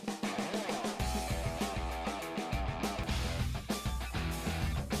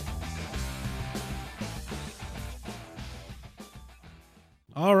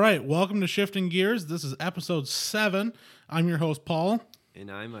All right, welcome to Shifting Gears. This is episode 7. I'm your host, Paul. And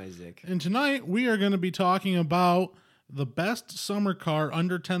I'm Isaac. And tonight we are going to be talking about the best summer car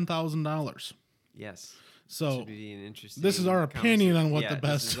under $10,000. Yes. So should be an interesting this is our opinion on what the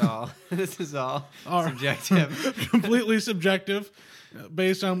best. This is all subjective. Completely subjective,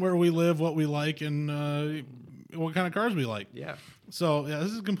 based on where we live, what we like, and what kind of cars we like. Yeah. So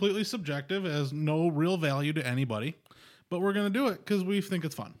this is completely subjective. It has no real value to anybody, but we're going to do it because we think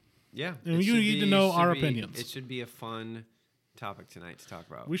it's fun. Yeah. And you need to know our opinions. It should be a fun topic tonight to talk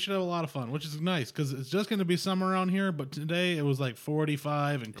about. We should have a lot of fun, which is nice because it's just going to be summer around here. But today it was like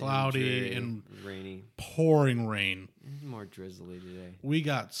 45 and cloudy and rainy, pouring rain. More drizzly today. We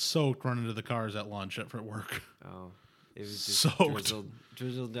got soaked running to the cars at lunch at work. Oh, it was just soaked.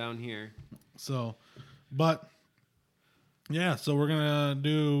 drizzled down here. So, but yeah, so we're gonna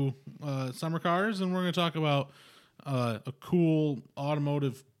do summer cars, and we're gonna talk about a cool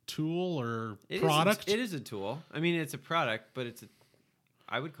automotive tool or product. It is a tool. I mean, it's a product, but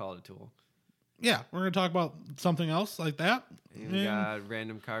I would call it a tool. Yeah, we're going to talk about something else like that. And we got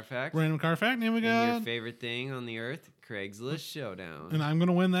random car facts. Random car fact. And we got... And your favorite thing on the earth, Craigslist Showdown. And I'm going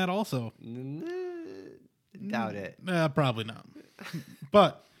to win that also. Doubt it. Probably not.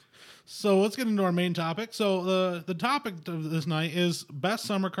 But, so let's get into our main topic. So the topic of this night is best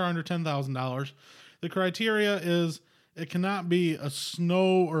summer car under $10,000. The criteria is... It cannot be a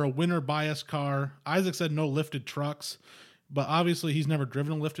snow or a winter bias car. Isaac said no lifted trucks, but obviously he's never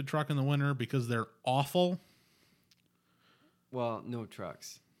driven a lifted truck in the winter because they're awful. Well, no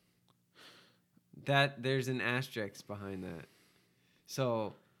trucks. There's an asterisk behind that.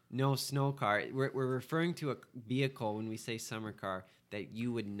 So no snow car. We're referring to a vehicle when we say summer car that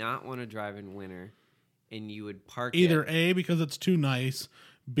you would not want to drive in winter, and you would park either A, because it's too nice,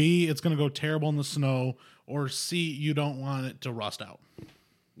 B, it's going to go terrible in the snow, or C, you don't want it to rust out.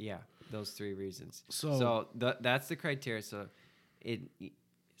 Yeah, those three reasons. So that's the criteria. So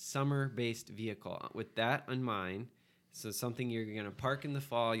summer-based vehicle. With that in mind, so something you're going to park in the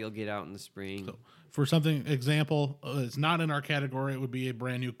fall, you'll get out in the spring. So for something, example, it's not in our category, it would be a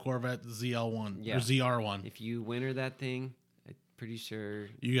brand new Corvette ZL1 or ZR1. If you winter that thing, I'm pretty sure...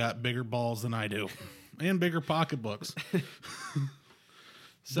 You got bigger balls than I do. And bigger pocketbooks.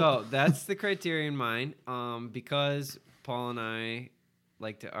 So that's the criteria in mind. Because Paul and I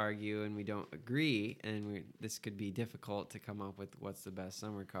like to argue and we don't agree, and this could be difficult to come up with what's the best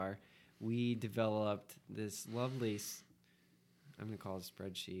summer car, we developed this lovely, I'm going to call it a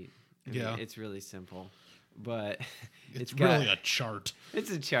spreadsheet. I mean, it's really simple, but it's really a chart.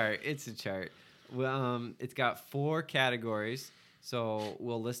 It's a chart. Well, it's got 4 categories. So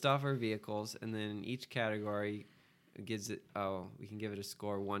we'll list off our vehicles, and then in each category gives it. We can give it a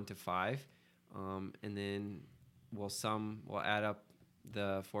score 1 to 5, and then we'll add up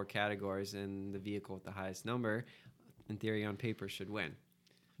the 4 categories, and the vehicle with the highest number, in theory, on paper, should win.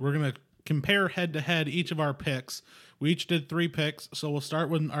 We're gonna compare head to head each of our picks. We each did 3 picks, so we'll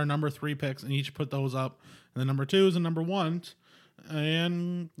start with our number 3 picks, and each put those up. And the number 2s and number 1s,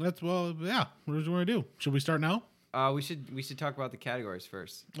 and that's what we're gonna do. Should we start now? We should talk about the categories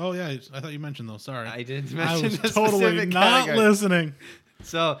first. Oh yeah, I thought you mentioned those. Sorry, I didn't mention. I was totally not listening.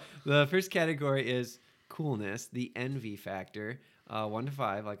 So the first category is coolness, the envy factor. 1 to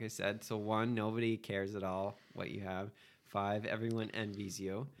 5, like I said. So 1, nobody cares at all what you have. 5, everyone envies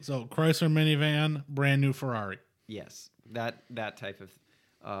you. So Chrysler minivan, brand new Ferrari. Yes, that type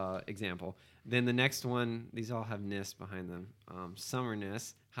of example. Then the next one, these all have ness behind them.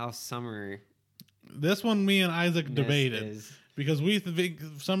 Summerness, how summer. This one, me and Isaac debated because we think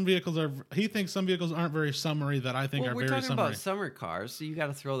some vehicles are. He thinks some vehicles aren't very summery that I think are very summery. We're talking about summer cars, so you got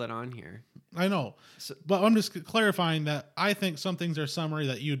to throw that on here. I know, but I'm just clarifying that I think some things are summery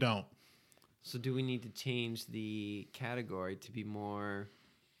that you don't. So do we need to change the category to be more?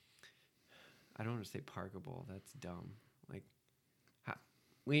 I don't want to say parkable. That's dumb. Like,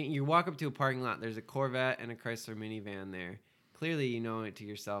 when you walk up to a parking lot, there's a Corvette and a Chrysler minivan there. Clearly, you know it to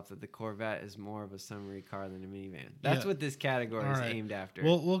yourself that the Corvette is more of a summery car than a minivan. That's what this category is aimed after.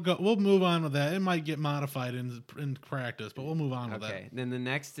 We'll move on with that. It might get modified in practice, but we'll move on with that. Okay. Then the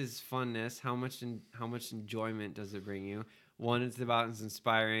next is funness. How much enjoyment does it bring you? 1, it's about as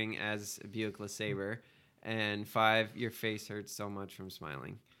inspiring as a Buick LeSabre, and 5, your face hurts so much from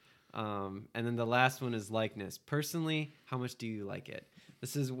smiling. And then the last one is likeness. Personally, how much do you like it?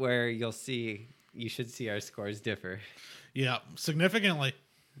 This is where you should see our scores differ. Yeah, significantly.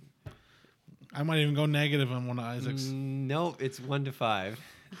 I might even go negative on one of Isaac's. Nope, it's 1 to 5.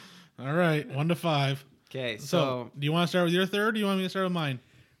 All right, 1 to 5. Okay, so do you want to start with your third, or do you want me to start with mine?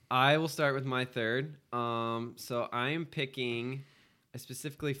 I will start with my third. So I am picking I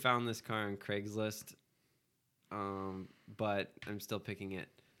specifically found this car on Craigslist, but I'm still picking it.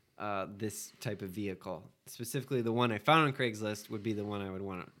 This type of vehicle, specifically the one I found on Craigslist, would be the one I would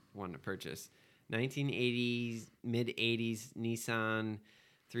want to purchase. 1980s, mid 80s Nissan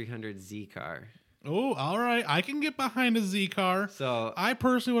 300Z car. Oh, all right. I can get behind a Z car. So I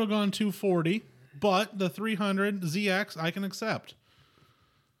personally would have gone 240, but the 300 ZX I can accept.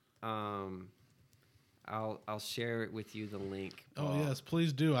 I'll share it with you the link. Oh yes,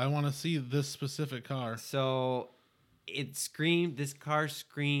 please do. I want to see this specific car. So this car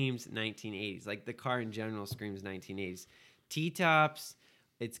screams 1980s. Like the car in general screams 1980s. T-tops,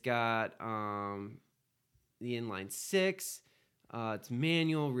 it's got the inline six, it's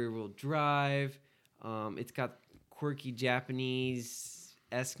manual, rear wheel drive. It's got quirky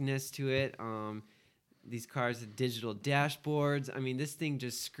Japanese-esqueness to it. These cars have digital dashboards. I mean, this thing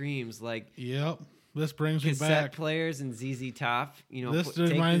just screams like Yep. This brings me cassette back. players and ZZ Top. This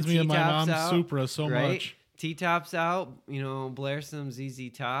reminds me of my mom's Supra so right? much. T-tops out, blare some ZZ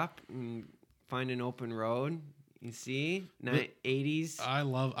Top and find an open road. You see? 80s. I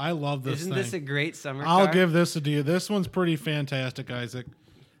love this Isn't thing. this a great summer I'll car? give this to you. This one's pretty fantastic, Isaac.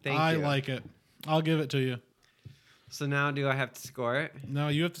 Thank I you. like it. I'll give it to you. So now do I have to score it? No,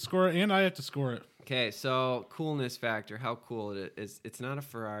 you have to score it, and I have to score it. Okay, so coolness factor, how cool it is. It's not a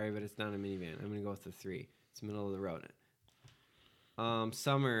Ferrari, but it's not a minivan. I'm going to go with the 3. It's middle of the road.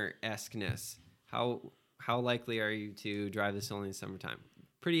 Summer-esqueness. How likely are you to drive this only in summertime?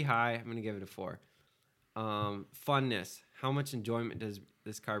 Pretty high. I'm going to give it a 4. Funness. How much enjoyment does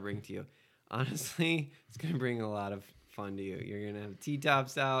this car bring to you? Honestly, it's going to bring a lot of fun to you. You're going to have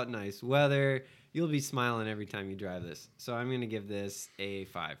T-tops out, nice weather. You'll be smiling every time you drive this. So I'm going to give this a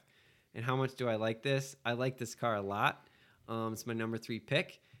 5. And how much do I like this? I like this car a lot. It's my number 3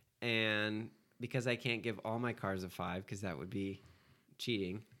 pick. And because I can't give all my cars a 5, because that would be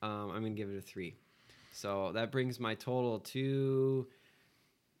cheating, I'm going to give it a 3. So that brings my total to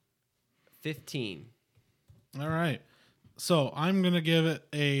 15. All right. So I'm going to give it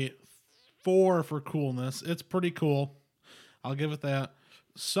a 4 for coolness. It's pretty cool. I'll give it that.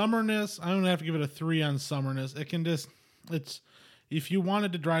 Summerness, I'm going to have to give it a 3 on summerness. If you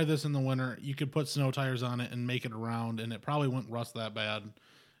wanted to drive this in the winter, you could put snow tires on it and make it around, and it probably wouldn't rust that bad, and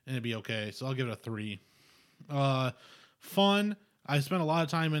it'd be okay. So I'll give it a 3. Fun. I spent a lot of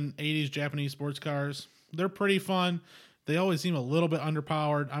time in 80s Japanese sports cars. They're pretty fun. They always seem a little bit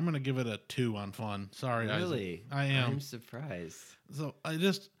underpowered. I'm going to give it a 2 on fun. Sorry, Really? Isaac. I am. I'm surprised. So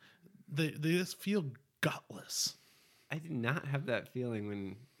they just feel gutless. I did not have that feeling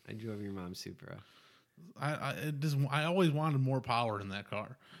when I drove your mom's Supra. I always wanted more power in that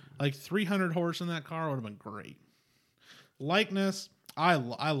car. Like 300 horse in that car would have been great. Likeness, I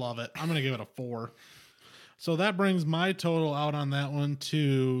love it. I'm going to give it a 4. So that brings my total out on that one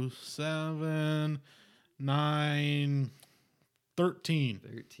to 7, 9, 13.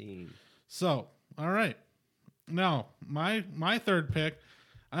 13. So, all right. Now, my third pick,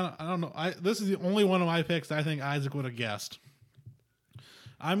 I don't know. This is the only one of my picks I think Isaac would have guessed.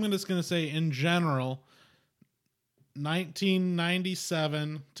 I'm just going to say, in general,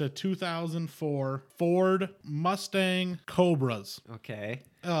 1997 to 2004 Ford Mustang Cobras. Okay.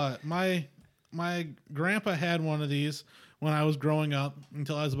 My grandpa had one of these when I was growing up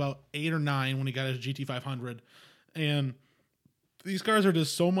until I was about 8 or 9 when he got his GT500. And these cars are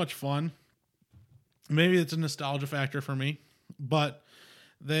just so much fun. Maybe it's a nostalgia factor for me, but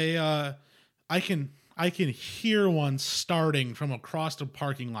they I can hear one starting from across the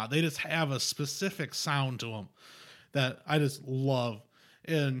parking lot. They just have a specific sound to them that I just love.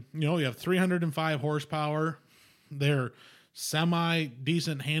 And you have 305 horsepower. They're semi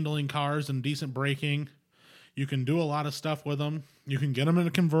decent handling cars and decent braking. You can do a lot of stuff with them. You can get them in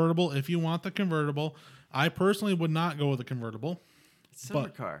a convertible if you want the convertible. I personally would not go with a convertible. Summer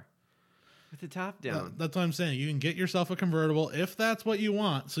car with the top down. That's what I'm saying. You can get yourself a convertible if that's what you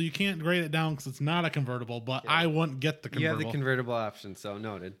want. So you can't grade it down because it's not a convertible, but I wouldn't get the convertible. You have the convertible option, so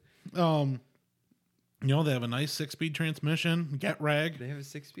noted. They have a nice 6-speed transmission, get rag. They have a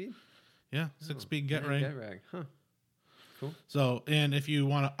 6-speed? Yeah, 6-speed get rag. Get rag, huh. Cool. So, and if you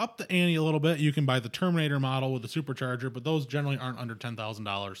want to up the ante a little bit, you can buy the Terminator model with the supercharger, but those generally aren't under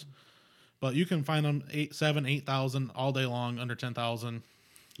 $10,000. But you can find them 8,000 all day long under 10,000.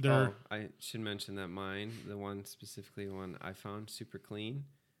 I should mention that mine, the one I found, super clean,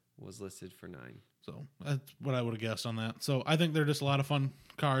 was listed for 9. So that's what I would have guessed on that. So I think they're just a lot of fun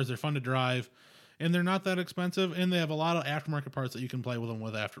cars. They're fun to drive, and they're not that expensive, and they have a lot of aftermarket parts that you can play with them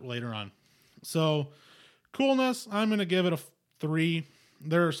with later on. So coolness, I'm going to give it a 3.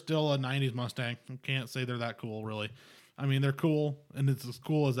 They're still a 90s Mustang. I can't say they're that cool, really. I mean, they're cool, and it's as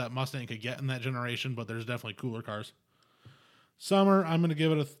cool as that Mustang could get in that generation, but there's definitely cooler cars. Summer, I'm going to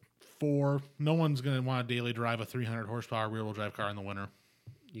give it a 4. No one's going to want to daily drive a 300 horsepower rear-wheel drive car in the winter.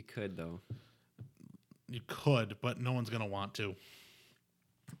 You could, though. You could, but no one's going to want to.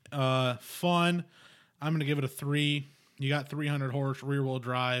 Fun, I'm going to give it a 3. You got 300 horse rear-wheel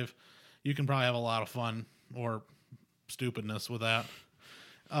drive. You can probably have a lot of fun or stupidness with that.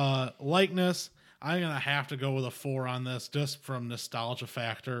 Likeness, I'm going to have to go with a 4 on this just from nostalgia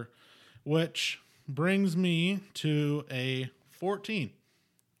factor, which brings me to a 14.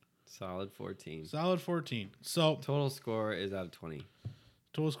 Solid 14. Solid 14. So Total score is out of 20.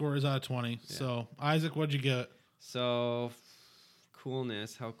 total score is out of 20. Yeah. So Isaac, what'd you get? So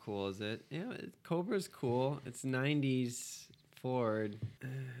coolness, how cool is it? Yeah, Cobra's cool. It's 90s Ford.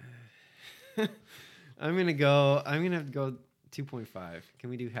 I'm gonna have to go 2.5. Can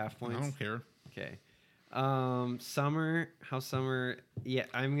we do half points? I don't care. Okay. Summer, how summer? Yeah,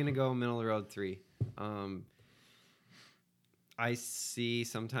 I'm gonna go middle of the road 3. I see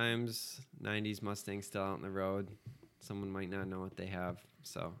sometimes 90s Mustangs still out on the road. Someone might not know what they have,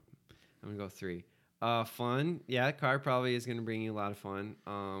 so I'm gonna go 3. Fun, yeah, the car probably is gonna bring you a lot of fun.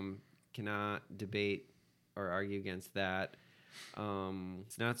 Cannot debate or argue against that.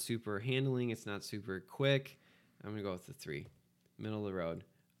 It's not super handling. It's not super quick. I'm gonna go with the 3, middle of the road.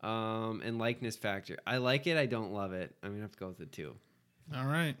 And likeness factor, I like it. I don't love it. I'm gonna have to go with the 2. All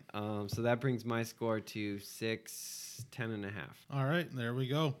right. So that brings my score to 6, 10.5. All right. There we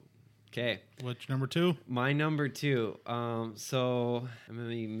go. Okay. What's number 2? My number 2. So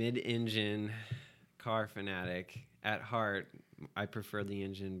I'm a mid-engine car fanatic. At heart, I prefer the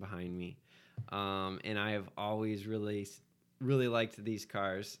engine behind me. And I have always really liked these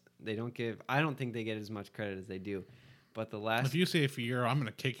cars. I don't think they get as much credit as they do. But the last... If you say Fiero, I'm going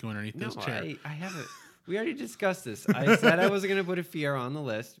to kick you underneath this chair. I haven't. We already discussed this. I said I wasn't going to put a Fiero on the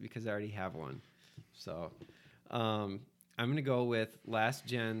list because I already have one. So I'm going to go with last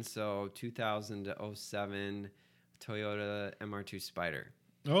gen, so 2000 to 07 Toyota MR2 Spider.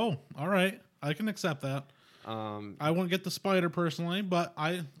 Oh, all right. I can accept that. I won't get the Spider personally, but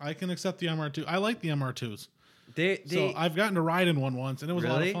I can accept the MR2. I like the MR2s. So I've gotten to ride in one once, and it was a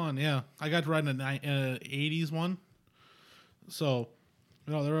lot of fun. Yeah, I got to ride in an 80s one. So,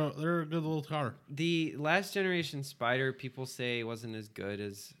 they're a good little car. The last generation Spider, people say wasn't as good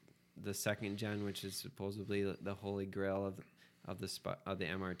as the second gen, which is supposedly the holy grail of the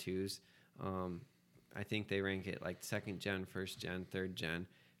MR2s. I think they rank it like second gen, first gen, third gen,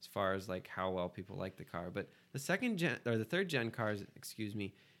 as far as like how well people like the car. But the second gen or the third gen cars, excuse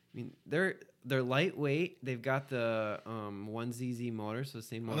me, I mean they're lightweight. They've got the 1ZZ motor, so the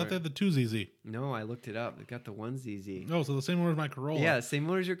same motor. I thought they had the 2ZZ. No, I looked it up. They've got the 1ZZ. Oh, so the same motor as my Corolla. Yeah, same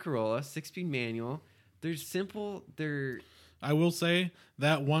motor as your Corolla, 6-speed manual. They're simple. I will say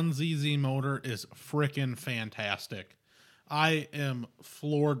that 1ZZ motor is freaking fantastic. I am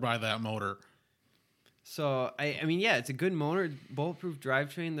floored by that motor. So, I mean, yeah, it's a good motor, bulletproof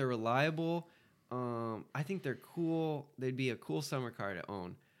drivetrain. They're reliable. I think they're cool. They'd be a cool summer car to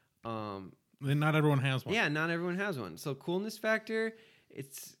own. And not everyone has one. Yeah, not everyone has one. So, coolness factor,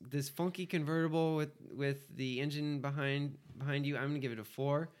 it's this funky convertible with the engine behind you. I'm going to give it a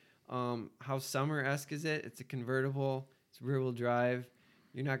 4. How summer-esque is it? It's a convertible. It's rear-wheel drive.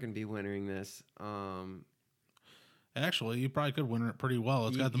 You're not going to be wintering this. Actually, you probably could winter it pretty well.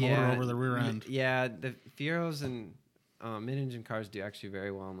 It's got the motor over the rear end. Yeah, the Fieros and mid-engine cars do actually very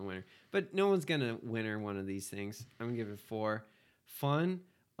well in the winter. But no one's going to winter one of these things. I'm going to give it a 4. Fun.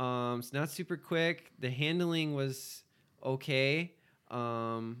 It's not super quick. The handling was okay.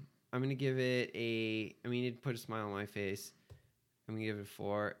 I'm going to give it it put a smile on my face. I'm going to give it a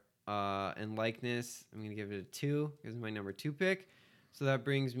 4. And likeness, I'm going to give it a 2 because it's my number 2 pick. So that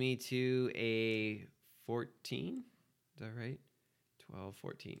brings me to a 14. Is that right? 12,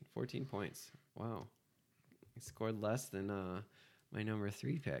 14. 14 points. Wow. I scored less than my number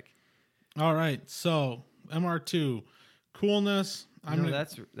 3 pick. All right. So, MR2. Coolness.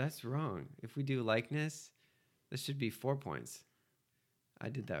 That's wrong. If we do likeness, this should be 4 points. I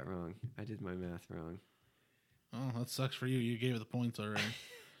did that wrong. I did my math wrong. Oh, that sucks for you. You gave it the points already.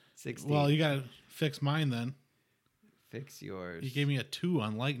 16. Well, you got to fix mine then. Fix yours. You gave me a 2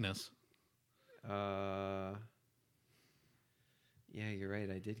 on likeness. Yeah, you're right.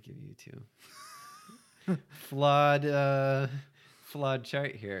 I did give you 2. Flawed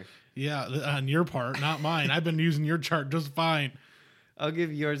chart here. Yeah, on your part, not mine. I've been using your chart just fine. I'll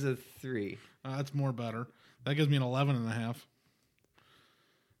give yours a 3. That's more better. That gives me an 11.5.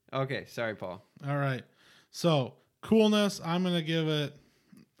 Okay, sorry, Paul. All right. So, coolness, I'm gonna give it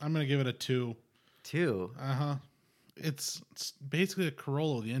a 2. 2. It's basically a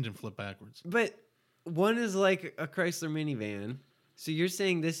Corolla with the engine flipped backwards. But one is like a Chrysler minivan. So you're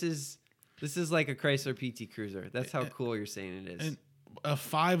saying this is like a Chrysler PT Cruiser. That's how cool you're saying it is. And a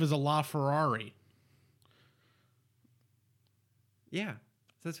 5 is a LaFerrari. Yeah.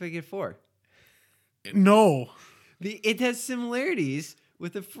 So that's why you get 4. No. It has similarities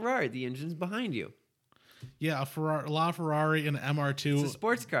with the Ferrari. The engine's behind you. Yeah, a LaFerrari and an MR2. It's a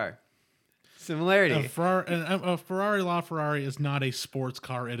sports car. Similarity. A Ferrari LaFerrari is not a sports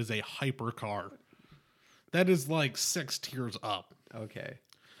car. It is a hypercar. That is like 6 tiers up. Okay.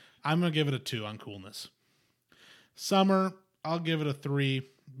 I'm going to give it a 2 on coolness. Summer, I'll give it a 3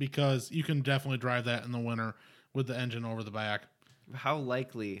 because you can definitely drive that in the winter with the engine over the back. How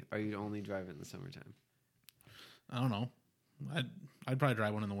likely are you to only drive it in the summertime? I don't know. I'd probably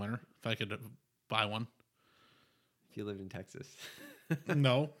drive one in the winter if I could buy one. If you lived in Texas.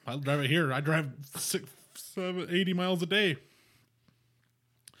 No, I'll drive it here. I drive 80 miles a day.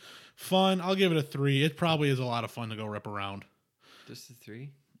 Fun, I'll give it a 3. It probably is a lot of fun to go rip around. Just the 3?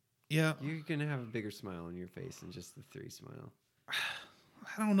 Yeah. You're going to have a bigger smile on your face than just the 3 smile.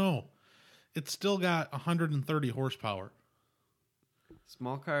 I don't know. It's still got 130 horsepower.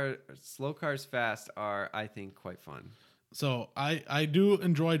 Slow cars fast are, I think, quite fun. So I do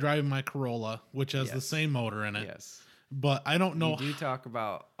enjoy driving my Corolla, which has the Yes. same motor in it. Yes. But I don't know. You do talk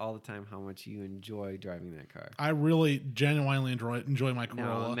about all the time how much you enjoy driving that car. I really genuinely enjoy my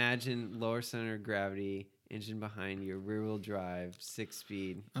Corolla. Now imagine lower center of gravity, engine behind you, rear wheel drive,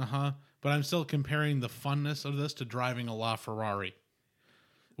 6-speed. But I'm still comparing the funness of this to driving a LaFerrari,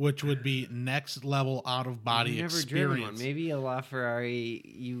 which would be next level out of body You've never driven one. experience. Maybe a LaFerrari,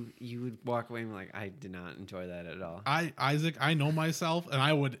 you would walk away and be like, I did not enjoy that at all. Isaac, I know myself, and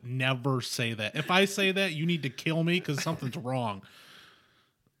I would never say that. If I say that, you need to kill me because something's wrong.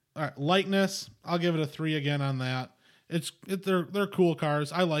 All right, lightness, I'll give it a 3 again on that. They're cool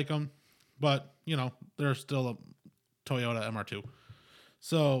cars. I like them, but you know they're still a Toyota MR2.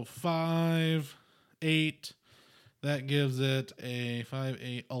 So 5, 8. That gives it a 5,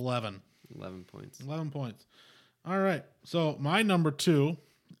 8, 11. 11 points. 11 points. All right. So my number 2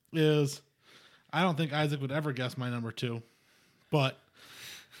 is, I don't think Isaac would ever guess my number 2, but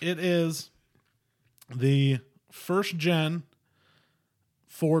it is the first gen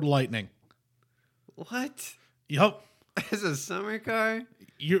Ford Lightning. What? Yup. As a summer car?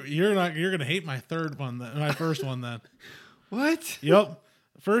 You're gonna hate my third one, my first one then. What? Yup.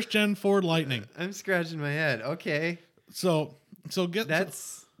 First gen Ford Lightning. I'm scratching my head. Okay. So get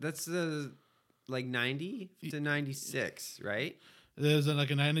That's the like 90 to 96, right? there's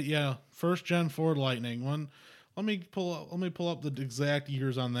like a 90 first gen Ford Lightning one. Let me pull up the exact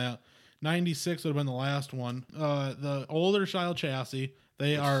years on that. 96 would have been the last one. The older style chassis.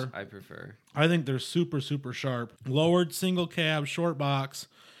 Which I prefer. I think they're super sharp. Lowered single cab short box.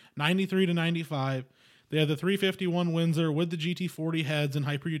 93 to 95. They had the 351 Windsor with the GT40 heads and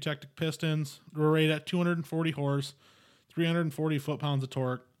hyper eutectic pistons. They were rated at 240 horse, 340 foot-pounds of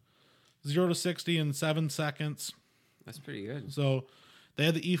torque, 0 to 60 in 7 seconds. That's pretty good. So they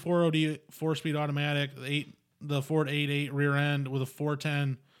had the E4OD 4-speed automatic, the Ford 8.8 rear end with a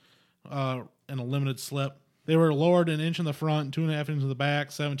 410 and a limited slip. They were lowered an inch in the front, 2.5 inches in the back,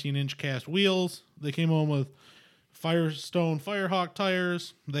 17-inch cast wheels. They came home with Firestone Firehawk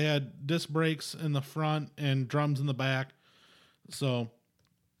tires. They had disc brakes in the front and drums in the back. So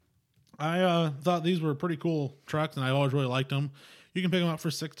I thought these were pretty cool trucks, and I always really liked them. You can pick them up for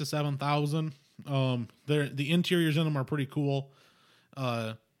 $6,000 to $7,000. The interiors in them are pretty cool.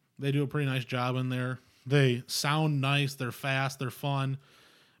 They do a pretty nice job in there. They sound nice. They're fast. They're fun.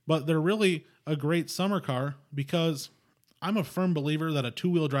 But they're really a great summer car because I'm a firm believer that a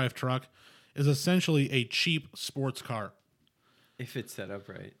 2-wheel drive truck is essentially a cheap sports car. If it's set up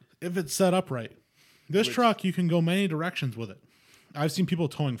right. If it's set up right. This truck, you can go many directions with it. I've seen people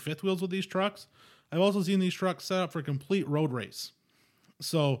towing fifth wheels with these trucks. I've also seen these trucks set up for a complete road race.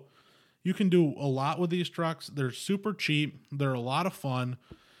 So you can do a lot with these trucks. They're super cheap. They're a lot of fun.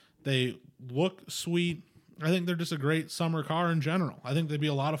 They look sweet. I think they're just a great summer car in general. I think they'd be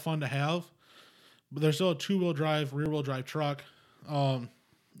a lot of fun to have. But they're still a 2-wheel drive, rear-wheel drive truck.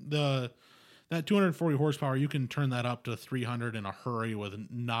 That 240 horsepower, you can turn that up to 300 in a hurry with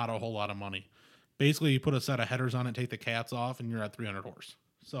not a whole lot of money. Basically, you put a set of headers on it, take the cats off, and you're at 300 horse.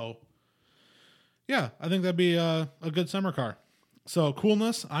 So, yeah, I think that'd be a good summer car. So,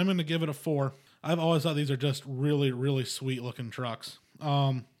 coolness, I'm going to give it a 4. I've always thought these are just really, really sweet-looking trucks.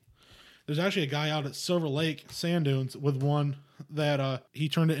 There's actually a guy out at Silver Lake Sand Dunes with one that he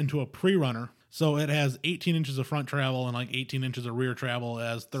turned it into a pre-runner. So it has 18 inches of front travel and like 18 inches of rear travel. It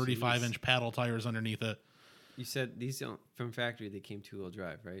has 35-inch paddle tires underneath it. You said these don't, from factory, they came 2-wheel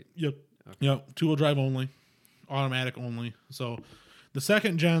drive, right? Yep. Okay. Yep. 2-wheel drive only, automatic only. So the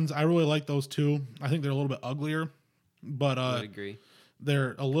second gens, I really like those too. I think they're a little bit uglier, but I would agree.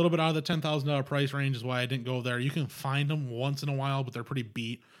 they're a little bit out of the $10,000 price range is why I didn't go there. You can find them once in a while, but they're pretty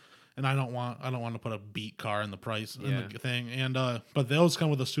beat. And I don't want to put a beat car in the price in the thing. And but those come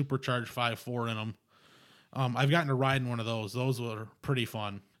with a supercharged 5.4 in them. I've gotten to ride in one of those. Those were pretty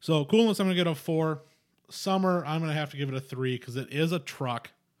fun. So coolness, I'm gonna get a 4. Summer, I'm gonna have to give it a 3 because it is a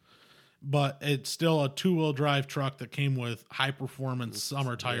truck, but it's still a 2-wheel drive truck that came with high performance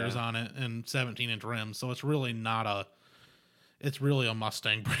summer tires on it and 17-inch rims. So it's really not a. It's really a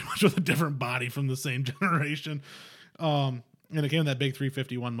Mustang, pretty much with a different body from the same generation. And it came with that big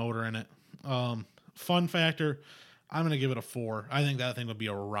 351 motor in it. Fun factor, I'm going to give it a 4. I think that thing would be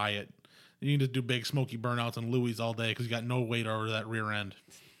a riot. You can just do big smoky burnouts and Louis all day because you got no weight over that rear end.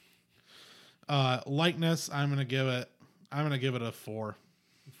 Likeness, I'm going to give it a 4.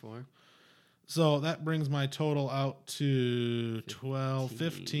 4. So that brings my total out to 12,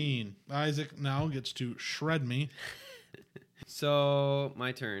 15. Isaac now gets to shred me. So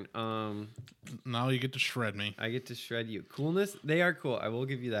my turn. Now you get to shred me. I get to shred you. Coolness, they are cool. I will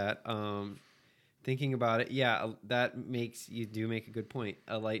give you that. Thinking about it, yeah, you do make a good point.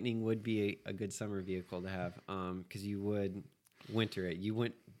 A Lightning would be a good summer vehicle to have, because you would winter it. You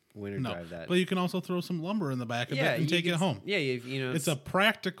wouldn't winter drive that. But you can also throw some lumber in the back of it and take it home. Yeah, it's a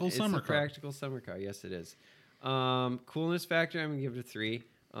practical summer car. It's a practical summer car. Yes, it is. Coolness factor, I'm gonna give it a 3.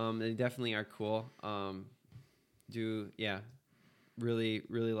 They definitely are cool. Really,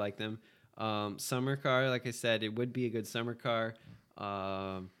 really like them. Summer car, like I said, it would be a good summer car.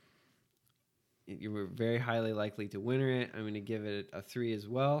 You were very highly likely to winter it. I'm going to give it a 3 as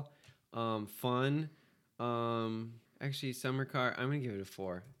well. Fun. Actually, summer car, I'm going to give it a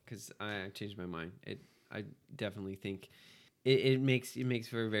 4 because I changed my mind. I definitely think it makes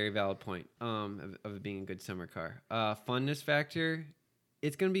for a very valid point of it being a good summer car. Funness factor,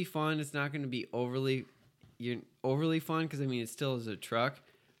 it's going to be fun. It's not going to be overly fun because it still is a truck.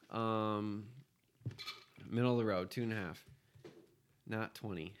 Middle of the road, 2.5, not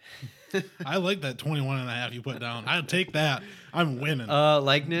 20. I like that 21.5 you put down. I'll take that. I'm winning.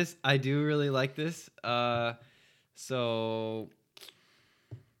 Likeness, I do really like this. So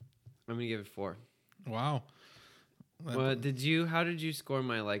I'm gonna give it 4. Wow. Well, how did you score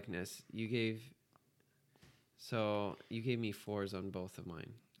my likeness? You gave me 4s on both of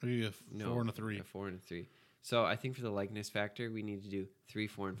mine. You get 4 and a 3. A 4 and a 3. So I think for the likeness factor, we need to do 3,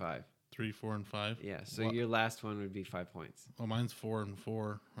 4, and 5. 3, 4, and 5. Yeah. So your last one would be 5 points. Well, mine's 4 and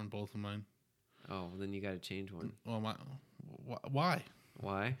 4 on both of mine. Oh, well, then you got to change one. Well, why?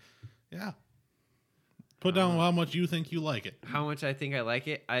 Why? Yeah. Put down how much you think you like it. How much I think I like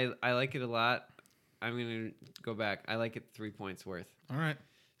it. I like it a lot. I'm gonna go back. I like it 3 points worth. All right.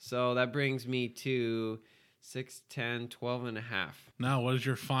 So that brings me to 6, 10, 12 and a half. Now, what is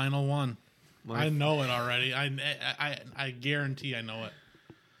your final one? I know it already. I guarantee I know it.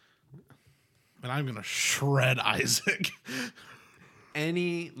 And I'm going to shred Isaac.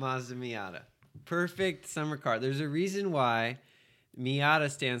 Any Mazda Miata. Perfect summer car. There's a reason why Miata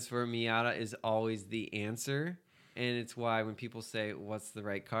stands for Miata is always the answer. And it's why when people say, what's the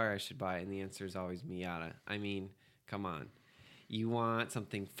right car I should buy? And the answer is always Miata. I mean, come on. You want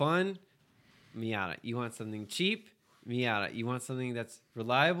something fun? Miata. You want something cheap? Miata. You want something that's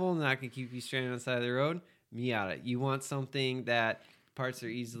reliable and not going to keep you stranded on the side of the road? Miata. You want something that parts are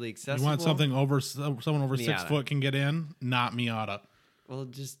easily accessible? You want something someone over Miata. 6 foot can get in? Not Miata. Well,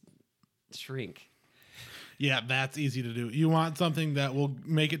 just shrink. Yeah, that's easy to do. You want something that will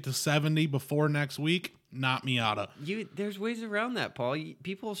make it to 70 before next week? Not Miata. There's ways around that, Paul.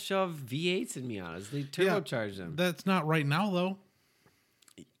 People shove V8s in Miatas. They turbocharge them. That's not right now, though.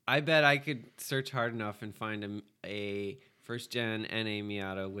 I bet I could search hard enough and find a first-gen NA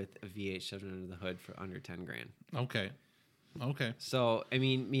Miata with a V8 shoved under the hood for under 10 grand. Okay. So, I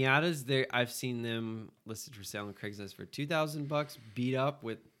mean, Miatas, I've seen them listed for sale on Craigslist for $2,000, beat up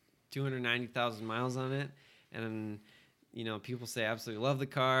with 290,000 miles on it. And, people say absolutely love the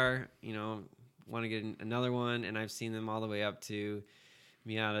car, want to get another one. And I've seen them all the way up to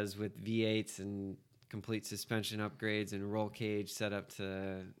Miatas with V8s and complete suspension upgrades and roll cage set up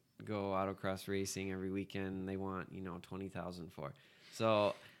to go autocross racing every weekend. They want, $20,000 for.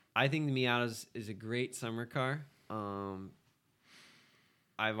 So I think the Miata is a great summer car.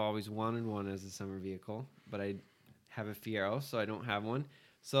 I've always wanted one as a summer vehicle, but I have a Fiero, so I don't have one.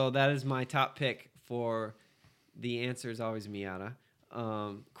 So that is my top pick for the answer is always Miata.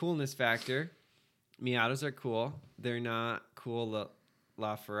 Coolness factor. Miatas are cool. They're not cool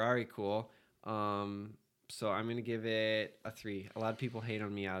La Ferrari cool. So I'm gonna give it a 3. A lot of people hate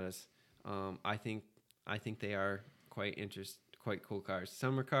on Miatas. I think they are quite cool cars.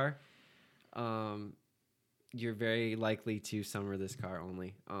 Summer car. You're very likely to summer this car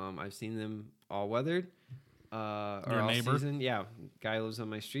only. I've seen them all weathered. Or Your all neighbor? season. Yeah, guy lives on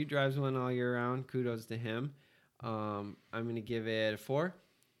my street, drives one all year round. Kudos to him. I'm gonna give it a 4.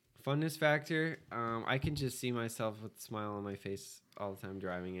 Funness factor. I can just see myself with a smile on my face all the time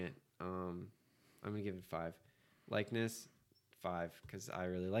driving it. I'm gonna give it 5. Likeness, 5, because I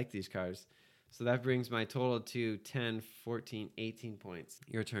really like these cars. So that brings my total to 10, 14, 18 points.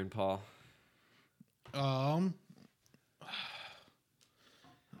 Your turn, Paul. I'm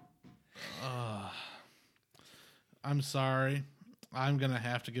sorry. I'm gonna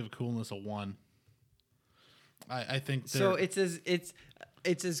have to give coolness a 1. I think so. It's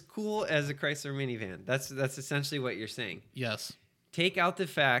as cool as a Chrysler minivan. That's essentially what you're saying. Yes. Take out the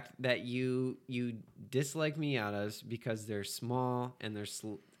fact that you dislike Miatas because they're small and they're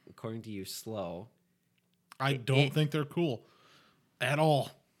according to you slow. I don't think they're cool at all.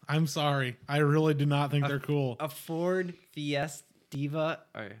 I'm sorry. I really do not think they're cool. A Ford Festiva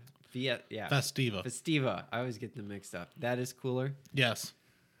or Festiva. I always get them mixed up. That is cooler. Yes.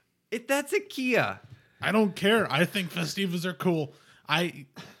 That's a Kia. I don't care. I think Festivas are cool. I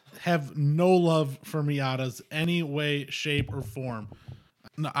have no love for Miatas any way, shape, or form.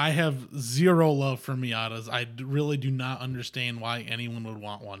 I have zero love for Miatas. I really do not understand why anyone would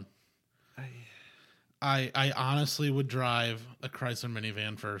want one. I honestly would drive a Chrysler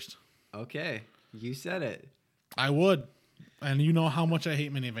minivan first. Okay. You said it. I would. And you know how much I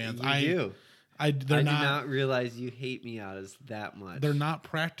hate minivans. You do. I did not realize you hate Miatas that much. They're not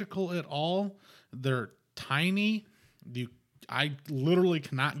practical at all. They're tiny. I literally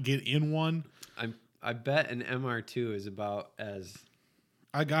cannot get in one. I bet an MR2 is about as.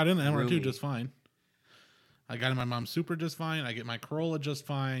 I got in the MR2 roomy. just fine. I got in my mom's Supra just fine. I get my Corolla just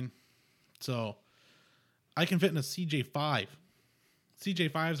fine. So I can fit in a CJ5.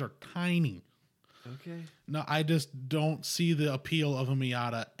 CJ5s are tiny. Okay. No, I just don't see the appeal of a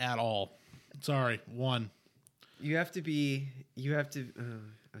Miata at all. Sorry, 1. You have to.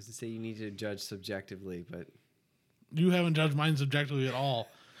 I was gonna say you need to judge subjectively, but you haven't judged mine subjectively at all.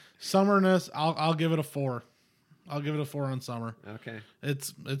 Summerness, I'll give it a 4. I'll give it a 4 on summer. Okay.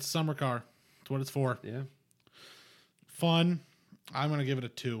 It's summer car. It's what it's for. Yeah. Fun, I'm gonna give it a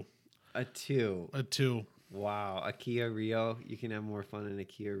 2. A 2. A 2. Wow, a Kia Rio. You can have more fun in a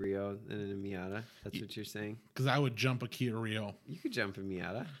Kia Rio than in a Miata. That's what you're saying? Because I would jump a Kia Rio. You could jump a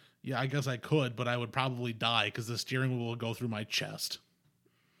Miata. Yeah, I guess I could, but I would probably die because the steering wheel will go through my chest.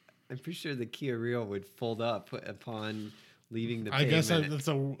 I'm pretty sure the Kia Rio would fold up upon leaving the I pavement. guess that's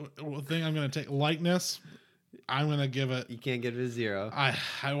a thing I'm going to take. Lightness, I'm going to give it... You can't give it a 0.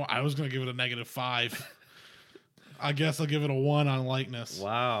 I was going to give it a -5. I guess I'll give it a 1 on lightness.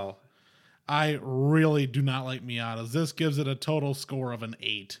 Wow. I really do not like Miatas. This gives it a total score of an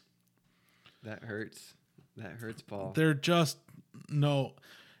 8. That hurts. That hurts, Paul. They're just... No...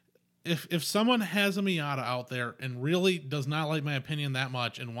 If someone has a Miata out there and really does not like my opinion that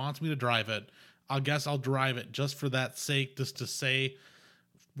much and wants me to drive it, I guess I'll drive it just for that sake, just to say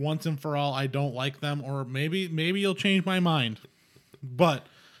once and for all I don't like them, or maybe you'll change my mind. But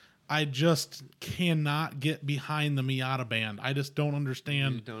I just cannot get behind the Miata band. I just don't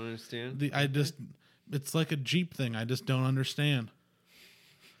understand. You don't understand? It's like a Jeep thing. I just don't understand.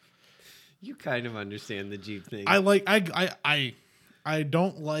 You kind of understand the Jeep thing. I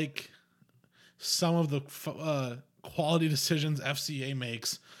don't like some of the quality decisions FCA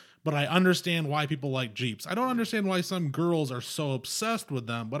makes, but I understand why people like Jeeps. I don't understand why some girls are so obsessed with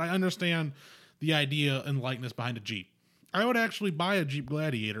them, but I understand the idea and likeness behind a Jeep. I would actually buy a Jeep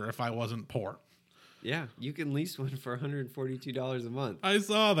Gladiator if I wasn't poor. Yeah, you can lease one for $142 a month. I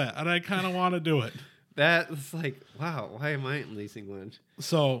saw that, and I kind of want to do it. That's like, wow, why am I leasing one?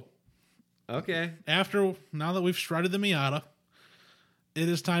 So, okay. Now that we've shredded the Miata, it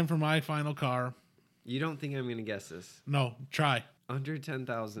is time for my final car. You don't think I'm going to guess this? No, try. Under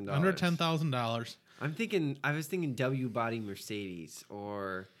 $10,000. Under $10,000. I was thinking W body Mercedes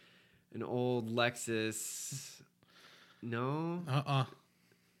or an old Lexus. No?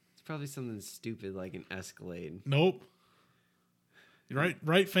 It's probably something stupid like an Escalade. Nope.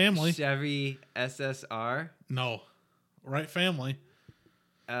 Right family. Chevy SSR? No. Right family.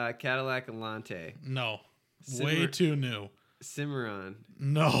 Cadillac Elante. No. Way too new. Cimarron.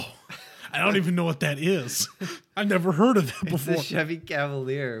 No. I don't even know what that is. I've never heard of that before. It's a Chevy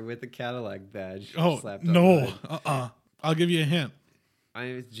Cavalier with a Cadillac badge. Oh, slapped no. I'll give you a hint.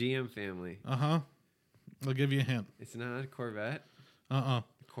 It's GM family. I'll give you a hint. It's not a Corvette. Corvair.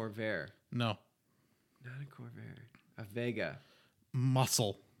 Corvair. No. Not a Corvair. A Vega.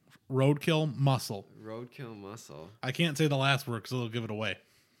 Muscle. Roadkill muscle. Roadkill muscle. I can't say the last word because it'll give it away.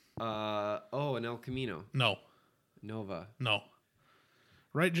 An El Camino. No. Nova. No.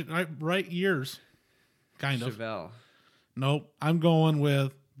 Right years. Kind of. Chevelle. Nope. I'm going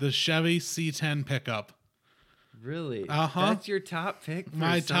with the Chevy C10 pickup. Really? Uh-huh. That's your top pick for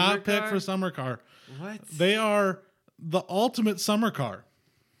My a summer top pick car? for summer car. What? They are the ultimate summer car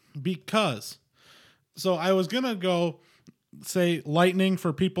because. So I was going to go say Lightning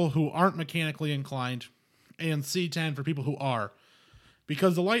for people who aren't mechanically inclined and C10 for people who are.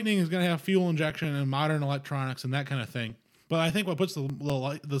 Because the Lightning is going to have fuel injection and modern electronics and that kind of thing. But I think what puts the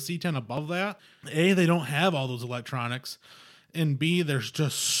C10 above that, A, they don't have all those electronics. And B, there's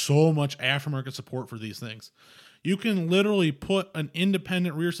just so much aftermarket support for these things. You can literally put an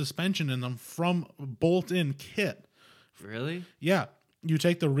independent rear suspension in them from bolt-in kit. Really? Yeah. You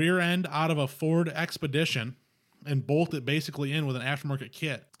take the rear end out of a Ford Expedition and bolt it basically in with an aftermarket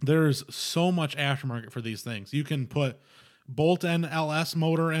kit. There's so much aftermarket for these things. You can put bolt-in LS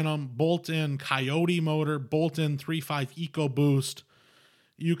motor in them, bolt-in Coyote motor, bolt-in 3.5 EcoBoost.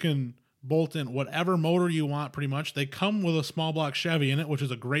 You can bolt in whatever motor you want pretty much. They come with a small block Chevy in it, which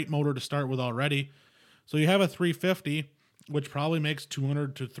is a great motor to start with already. So you have a 350, which probably makes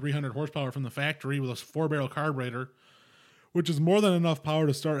 200 to 300 horsepower from the factory with a 4-barrel carburetor, which is more than enough power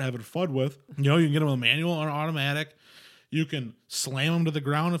to start having fun with. You know, you can get them with a manual or automatic. You can slam them to the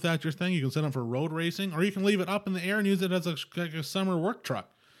ground if that's your thing. You can set them for road racing, or you can leave it up in the air and use it as a summer work truck.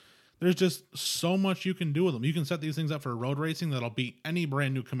 There's just so much you can do with them. You can set these things up for road racing that'll beat any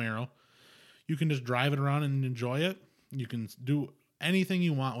brand new Camaro. You can just drive it around and enjoy it. You can do anything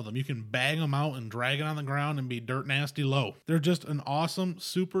you want with them. You can bang them out and drag it on the ground and be dirt nasty low. They're just an awesome,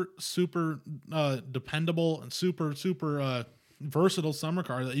 super dependable and super versatile summer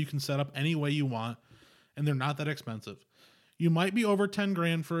car that you can set up any way you want, and they're not that expensive. You might be over 10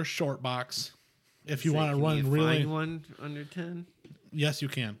 grand for a short box if you want to run really. Find one under 10? Yes, you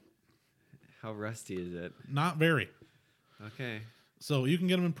can. How rusty is it? Not very. Okay. So you can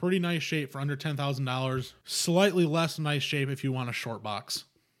get them in pretty nice shape for under $10,000. Slightly less nice shape if you want a short box.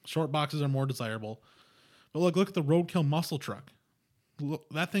 Short boxes are more desirable. But look at the Roadkill muscle truck. Look,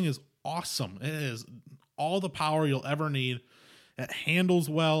 that thing is awesome. It is all the power you'll ever need. It handles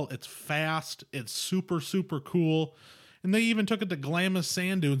well. It's fast. It's super cool. And they even took it to Glamis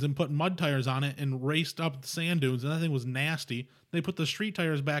sand dunes and put mud tires on it and raced up the sand dunes. And that thing was nasty. They put the street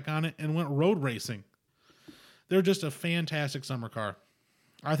tires back on it and went road racing. They're just a fantastic summer car.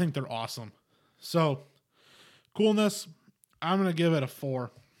 I think they're awesome. So, coolness, I'm going to give it a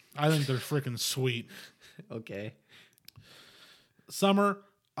 4. I think they're freaking sweet. Okay. Summer,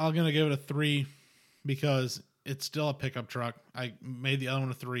 I'm going to give it a 3 because it's still a pickup truck. I made the other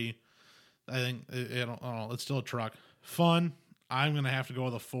one a 3. I think, I don't know, it's still a truck. Fun, I'm going to have to go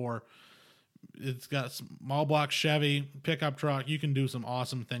with a 4. It's got small block Chevy, pickup truck. You can do some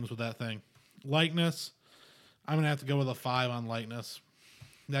awesome things with that thing. Likeness, I'm going to have to go with a 5 on likeness.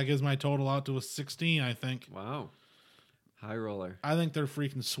 That gives my total out to a 16, I think. Wow. High roller. I think they're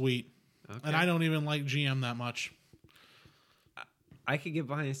freaking sweet. Okay. And I don't even like GM that much. I could get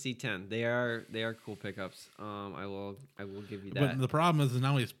behind a C10. They are cool pickups. I will give you that. But the problem is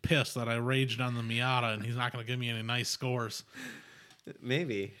now he's pissed that I raged on the Miata and he's not going to give me any nice scores.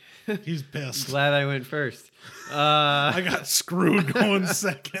 Maybe. He's pissed. Glad I went first. I got screwed going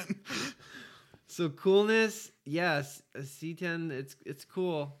second. So coolness, yes, a C10, it's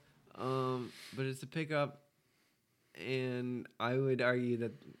cool, but it's a pickup, and I would argue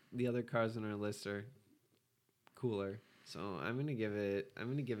that the other cars on our list are cooler. So I'm gonna give it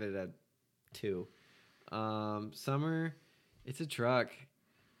a 2. Summer, it's a truck.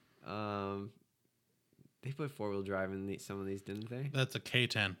 They put 4-wheel drive in some of these, didn't they? That's a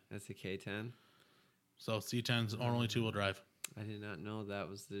K10. That's a K10. So C10's only 2-wheel drive. I did not know that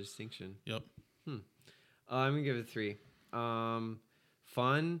was the distinction. Yep. I'm gonna give it 3.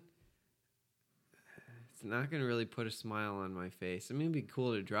 Fun. It's not gonna really put a smile on my face. I mean, it'd be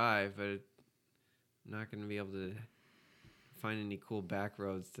cool to drive, but I'm not gonna be able to find any cool back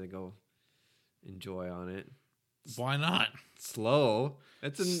roads to go enjoy on it. Why not? Slow.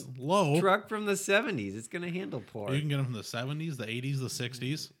 It's a slow truck from the 70s. It's gonna handle poor. You can get them from the 70s, the 80s, the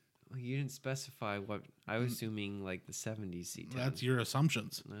 60s. Well, you didn't specify what. I was assuming like the 70s C10. That's your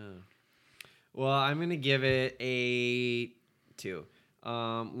assumptions. Well, I'm going to give it a 2.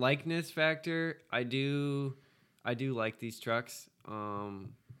 Likeness factor, I do like these trucks. I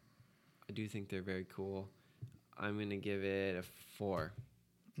do think they're very cool. I'm going to give it a 4.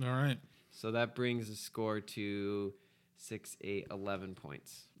 All right. So that brings the score to 6, 8, 11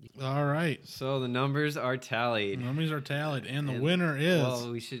 points. All right. So the numbers are tallied. Numbers are tallied, and the winner is.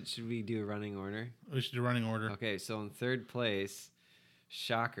 Well, should we do a running order? We should do running order. Okay, so in third place,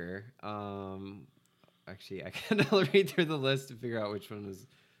 shocker. Actually, I gotta read through the list to figure out which one is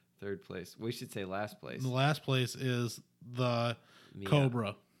third place. We should say last place. The last place is the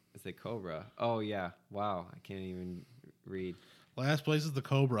Cobra. It's the Cobra. Oh yeah! Wow, I can't even read. Last place is the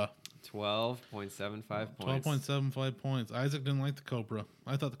Cobra. 12.75 points. 12.75 points. Isaac didn't like the Cobra.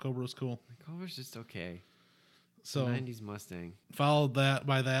 I thought the Cobra was cool. The Cobra's just okay. So 90s Mustang. Followed that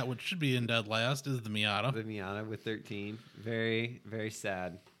by that, which should be in dead last, is the Miata. The Miata with 13. Very, very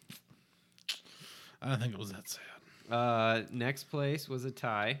sad. I don't think it was that sad. Next place was a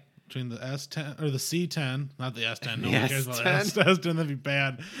tie. Between the S10 or the C10, not the S10. No The one cares about S10. the S10. That'd be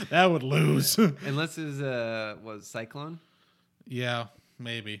bad. That would lose. Unless it was Cyclone. Yeah,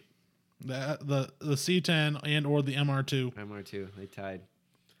 maybe. The C10 and or the MR2. MR2, they tied.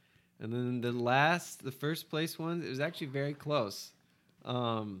 And then the first place one, it was actually very close.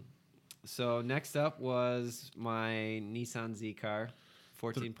 So next up was my Nissan Z car,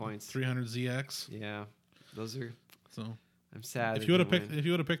 14 points. 300ZX. Yeah, those are. So I'm sad. if you would have picked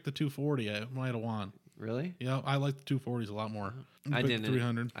the 240, I might have won. Really? Yeah, I like the 240s a lot more. I didn't.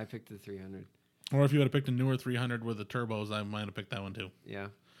 300. I picked the 300. Or if you would have picked a newer 300 with the turbos, I might have picked that one too. Yeah.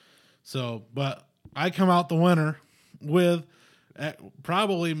 So, but I come out the winner with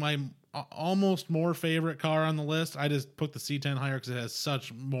probably my almost more favorite car on the list. I just put the C10 higher because it has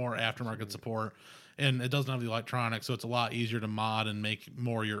such more aftermarket support, and it doesn't have the electronics, so it's a lot easier to mod and make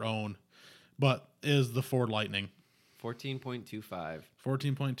more your own. But is the Ford Lightning 14.25.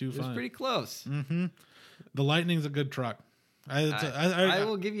 14.25? It was pretty close. Mm-hmm. The Lightning's a good truck. I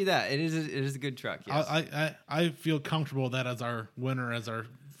will give you that. It is a good truck. Yes. I feel comfortable with that as our winner, as our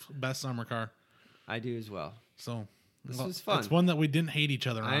best summer car. I do as well. So this was fun. It's one that we didn't hate each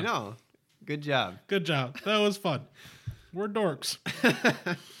other on. I know. Good job. Good job. That was fun. We're dorks.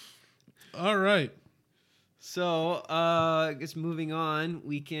 All right. So, I guess moving on,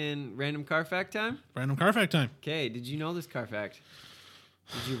 random car fact time? Random car fact time. Okay, did you know this car fact?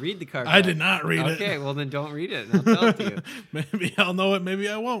 Did you read the car fact? I did not read it. Okay, well then don't read it, and I'll tell it to you. Maybe I'll know it, maybe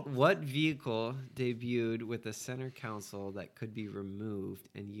I won't. What vehicle debuted with a center console that could be removed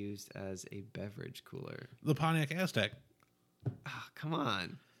and used as a beverage cooler? The Pontiac Aztek. Oh, come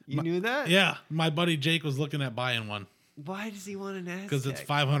on. You knew that? Yeah, my buddy Jake was looking at buying one. Why does he want an Aztek? Because it's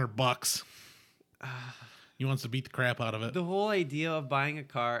 $500. He wants to beat the crap out of it. The whole idea of buying a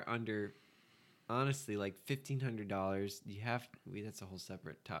car under, honestly, like $1,500, that's a whole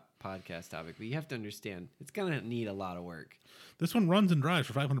separate podcast topic, but you have to understand, it's going to need a lot of work. This one runs and drives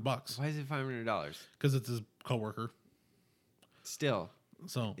for $500. Why is it $500? Because it's his coworker. Still.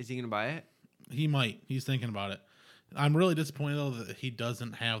 So is he going to buy it? He might. He's thinking about it. I'm really disappointed, though, that he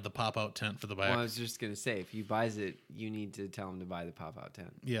doesn't have the pop-out tent for the back. Well, I was just going to say, if he buys it, you need to tell him to buy the pop-out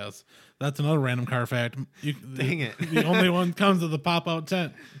tent. Yes. That's another random car fact. Dang it. The only one comes with the pop-out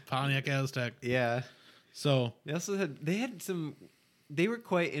tent. Pontiac Aztek. Yeah. So they were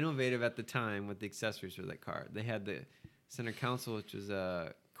quite innovative at the time with the accessories for that car. They had the center console, which was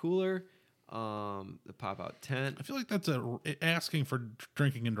a cooler, the pop-out tent. I feel like that's asking for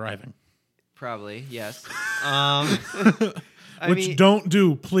drinking and driving. Probably, yes. Don't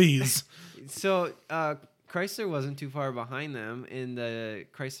do, please. So Chrysler wasn't too far behind them, and the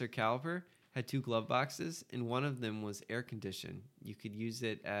Chrysler Caliper had 2 glove boxes, and one of them was air conditioned. You could use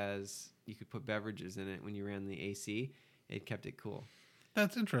it you could put beverages in it when you ran the AC. It kept it cool.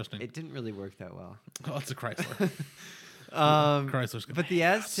 That's interesting. It didn't really work that well. Oh, it's a Chrysler. Chrysler's gonna but the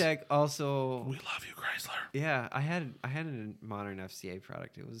Aztek also. We love you, Chrysler. Yeah, I had a modern FCA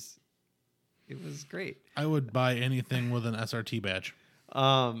product. It was great. I would buy anything with an SRT badge.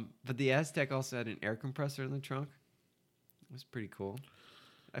 But the Aztek also had an air compressor in the trunk. It was pretty cool.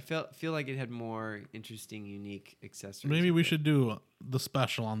 I feel like it had more interesting, unique accessories. Maybe we should do the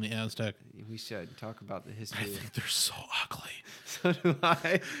special on the Aztek. We should talk about the history. I think they're so ugly. So do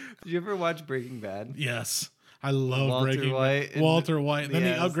I. Did you ever watch Breaking Bad? Yes. I love Walter White. Walter White. And then he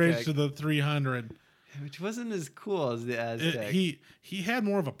upgrades Aztek. to the 300. Which wasn't as cool as the Aztek. He had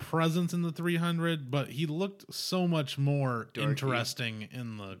more of a presence in the 300, but he looked so much more dorky. Interesting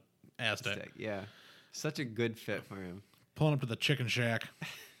in the Aztek. Yeah. Such a good fit for him. Pulling up to the Chicken Shack.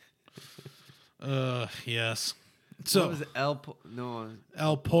 Yes. So what was it? El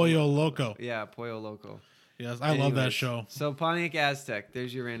Pollo Loco. Yeah, Pollo Loco. Yes, I love that show. So Pontiac Aztek,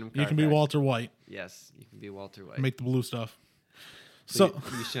 there's your random car. You can be Walter White. Yes, you can be Walter White. Make the blue stuff. So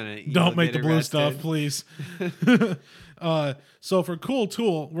you shouldn't. Don't make the blue stuff, please. So for Cool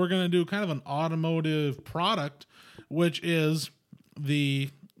Tool, we're gonna do kind of an automotive product which is the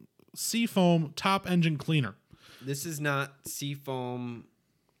Seafoam top engine cleaner. This is not Seafoam.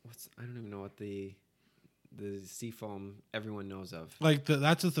 I don't even know what the Seafoam everyone knows of. Like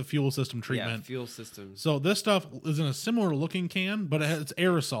that's just the fuel system treatment. Yeah, fuel system. So this stuff is in a similar looking can, but it's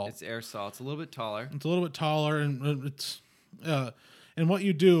aerosol. It's aerosol. It's a little bit taller. It's a little bit taller, and it's and what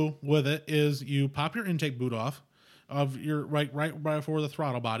you do with it is you pop your intake boot off of your right before the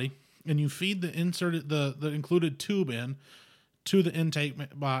throttle body, and you feed the included tube in to the intake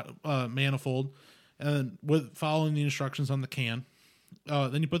manifold, and with following the instructions on the can.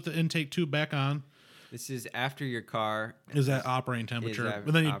 Then you put the intake tube back on. This is after your car is at operating temperature,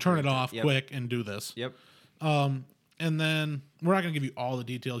 and then you turn it off quick and do this. Yep. And then we're not going to give you all the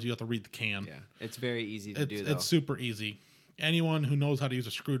details. You have to read the can. Yeah, it's very easy to do, though. It's super easy. Anyone who knows how to use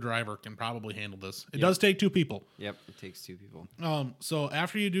a screwdriver can probably handle this. It does take 2 people. Yep, it takes 2 people. So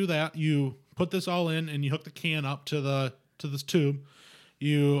after you do that, you put this all in, and you hook the can up to this tube.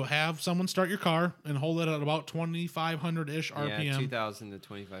 You have someone start your car and hold it at about 2,500-ish RPM. Yeah, 2,000 to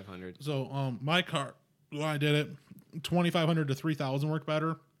 2,500. So my car, when I did it, 2,500 to 3,000 worked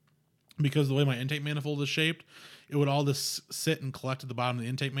better because the way my intake manifold is shaped, it would all just sit and collect at the bottom of the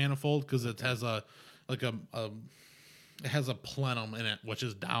intake manifold because it has it has a plenum in it, which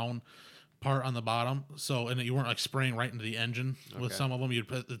is down part on the bottom. So, and you weren't like spraying right into the engine with some of them. You'd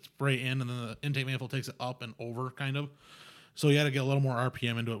put it spray in, and then the intake manifold takes it up and over, kind of. So you had to get a little more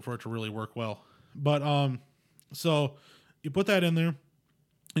RPM into it for it to really work well. But so you put that in there,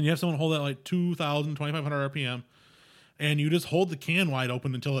 and you have someone hold that like 2,000, 2,500 RPM, and you just hold the can wide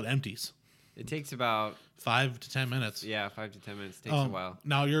open until it empties. It takes about 5 to 10 minutes. Yeah, 5 to 10 minutes. It takes a while.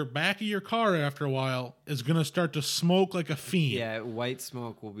 Now your back of your car after a while is gonna start to smoke like a fiend. Yeah, white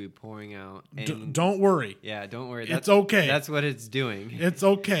smoke will be pouring out. Don't worry. Yeah, don't worry. It's okay. That's what it's doing. It's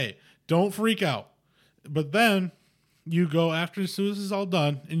okay. Don't freak out. But then you go after as soon as it's all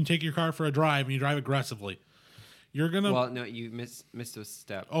done, and you take your car for a drive, and you drive aggressively. You're gonna. Well, no, you missed a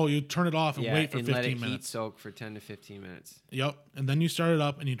step. Oh, you turn it off and wait for 15 let it minutes. Heat soak for 10 to 15 minutes. Yep, and then you start it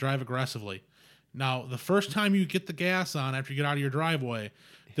up and you drive aggressively. Now, the first time you get the gas on after you get out of your driveway,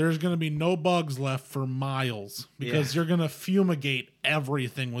 there's going to be no bugs left for miles because you're going to fumigate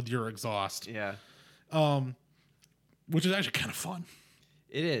everything with your exhaust. Yeah. Which is actually kind of fun.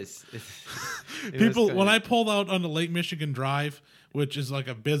 It is. When I pulled out onto Lake Michigan Drive, which is like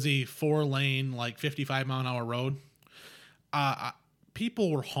a busy 4-lane, like 55-mile-an-hour road, people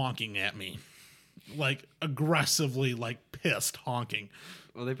were honking at me, like aggressively, like pissed honking.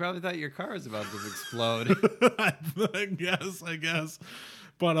 Well, they probably thought your car was about to explode. I guess.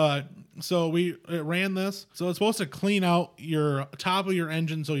 But so we ran this. So it's supposed to clean out your top of your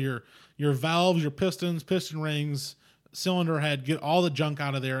engine, so your valves, your pistons, piston rings, cylinder head, get all the junk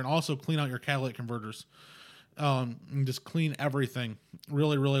out of there, and also clean out your catalytic converters. And just clean everything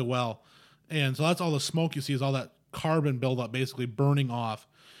really, really well. And so that's all the smoke you see is all that carbon buildup basically burning off.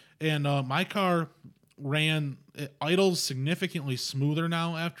 And my car it idles significantly smoother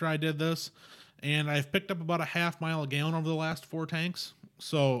now after I did this. And I've picked up about a half mile a gallon over the last 4 tanks.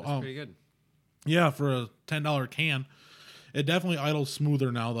 So that's pretty good. Yeah, for a $10 can. It definitely idles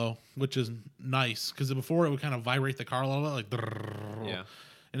smoother now, though, which is nice. Because before it would kind of vibrate the car a little bit, like yeah.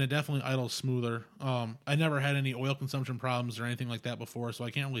 And it definitely idles smoother. I never had any oil consumption problems or anything like that before, so I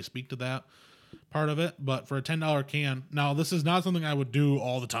can't really speak to that part of it. But for a $10 can, now this is not something I would do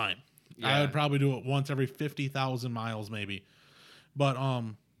all the time. Yeah. I would probably do it once every 50,000 miles, maybe. But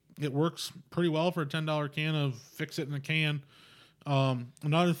it works pretty well for a $10 can of fix it in a can.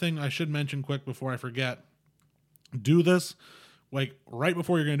 Another thing I should mention quick before I forget: do this like right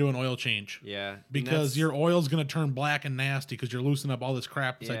before you're going to do an oil change. Yeah. Because your oil's going to turn black and nasty because you're loosening up all this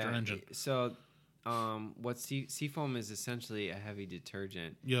crap inside your engine. So what Seafoam is essentially a heavy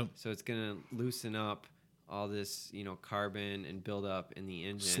detergent. Yep. So it's going to loosen up all this, carbon and build up in the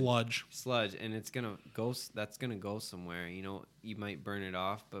engine. Sludge. And it's going to go, that's going to go somewhere. You might burn it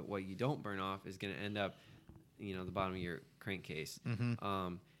off, but what you don't burn off is going to end up, the bottom of your crankcase.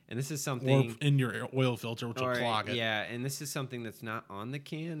 Mm-hmm. And this is something... Or in your oil filter, which will clog it. Yeah, and this is something that's not on the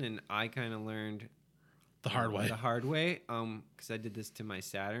can, and I kind of learned... The hard way, because I did this to my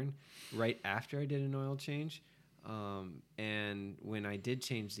Saturn right after I did an oil change. And when I did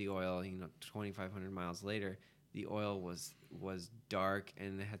change the oil, 2,500 miles later, the oil was dark,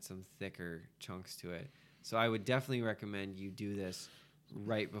 and it had some thicker chunks to it. So I would definitely recommend you do this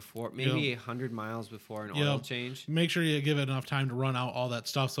right before, maybe 100 miles before an oil change. Make sure you give it enough time to run out all that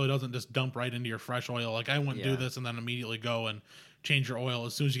stuff so it doesn't just dump right into your fresh oil. Like I wouldn't do this and then immediately go and change your oil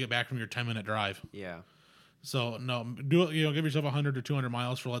as soon as you get back from your 10-minute drive. Yeah. So no, do it. Give yourself 100 to 200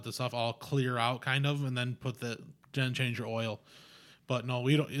 miles to let the stuff all clear out, kind of, and then put the then change your oil. But no,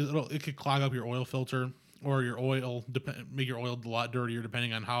 we don't. It could clog up your oil filter or your oil, make your oil a lot dirtier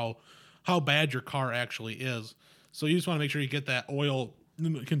depending on how bad your car actually is. So you just want to make sure you get that oil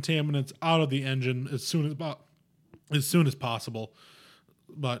contaminants out of the engine as soon as possible.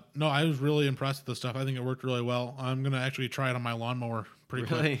 But no, I was really impressed with this stuff. I think it worked really well. I'm gonna actually try it on my lawnmower pretty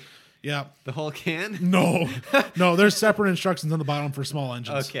quick. Yeah. The whole can? No, there's separate instructions on the bottom for small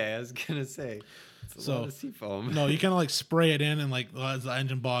engines. Okay, I was gonna say. It's a lot of seafoam. No, you kind of like spray it in, and like as the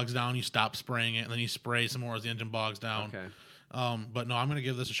engine bogs down, you stop spraying it, and then you spray some more as the engine bogs down. Okay. But no, I'm gonna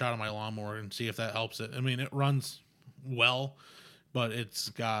give this a shot on my lawnmower and see if that helps it. I mean, it runs well, but it's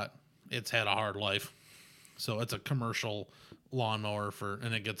had a hard life, so it's a commercial lawnmower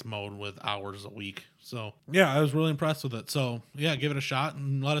and it gets mowed with hours a week. So yeah, I was really impressed with it. So yeah, give it a shot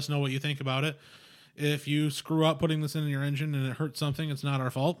and let us know what you think about it. If you screw up putting this in your engine and it hurts something, it's not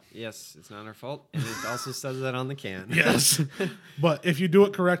our fault. Yes, it's not our fault, and it also says that on the can. Yes, but if you do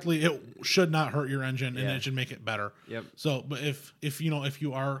it correctly, it should not hurt your engine, and it should make it better. Yep. So, but if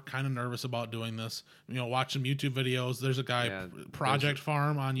you are kind of nervous about doing this, watch some YouTube videos. There's a guy, Project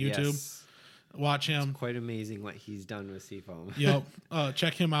Farm on YouTube. Yes. Watch him. It's quite amazing what he's done with seafoam. Yep.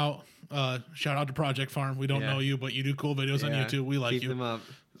 Check him out. Shout out to Project Farm. We don't know you, but you do cool videos on YouTube. We like you. Keep them up.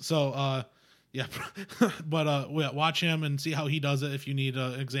 So, yeah, but watch him and see how he does it if you need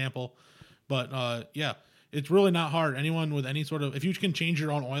an example. But yeah, it's really not hard. Anyone with any sort of, if you can change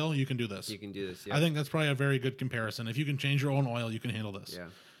your own oil, you can do this. You can do this. Yeah. I think that's probably a very good comparison. If you can change your own oil, you can handle this. Yeah.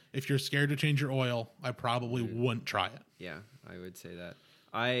 If you're scared to change your oil, I probably wouldn't try it. Yeah, I would say that.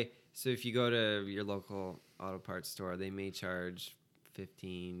 So if you go to your local auto parts store, they may charge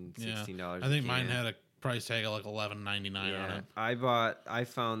 $15, $16. I think mine had a price tag of like $11.99 on it. I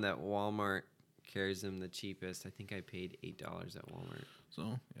found that Walmart carries them the cheapest. I think I paid $8 at Walmart.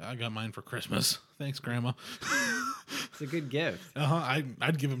 So yeah, I got mine for Christmas. Thanks, Grandma. It's a good gift.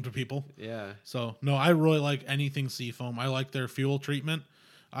 I'd give them to people. Yeah. So no, I really like anything Seafoam. I like their fuel treatment.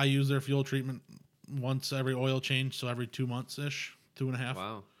 I use their fuel treatment once every oil change, so every 2 months ish, 2.5.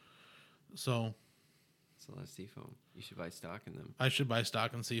 Wow. So it's a lot of Seafoam. You should buy stock in them. I should buy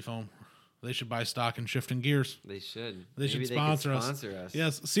stock in Seafoam. They should buy stock in Shifting Gears. They should. They Maybe should sponsor could sponsor us.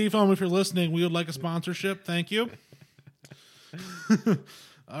 Yes, Seafoam, if you're listening, we would like a sponsorship. Thank you.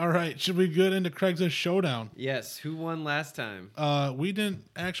 All right, should we get into Craigslist Showdown? Yes. Who won last time? We didn't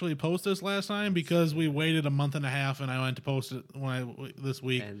actually post this last time because we waited a month and a half, and I went to post it this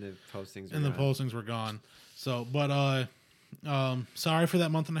week, and the postings were gone. So, but sorry for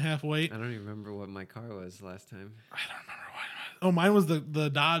that month and a half wait. I don't even remember what my car was last time. I don't remember what. Oh, mine was the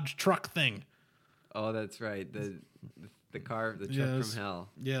Dodge truck thing. Oh, that's right. The car, the truck from hell.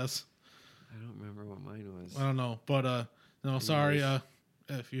 Yes. I don't remember what mine was. I don't know, but no, sorry.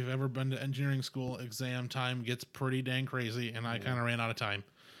 If you've ever been to engineering school, exam time gets pretty dang crazy, and I kind of ran out of time.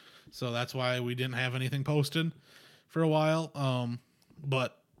 So that's why we didn't have anything posted for a while.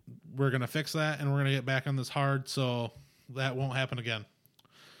 But we're going to fix that, and we're going to get back on this hard, so that won't happen again.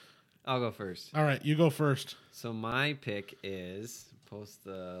 I'll go first. All right, you go first. So my pick is, post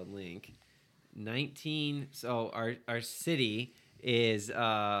the link, 19. So our city is,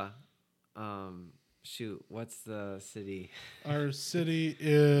 shoot, what's the city? Our city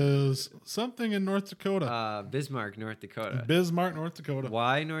is something in North Dakota. Bismarck, North Dakota. Bismarck, North Dakota.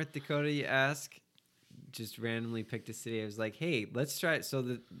 Why North Dakota, you ask? Just randomly picked a city. I was like, hey, let's try it.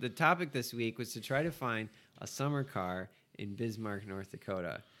 So the topic this week was to try to find a summer car in Bismarck, North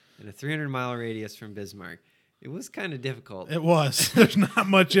Dakota, in a 300-mile radius from Bismarck. It was kind of difficult. It was. There's not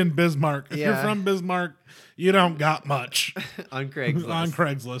much in Bismarck. If you're from Bismarck, you don't got much. On Craigslist. On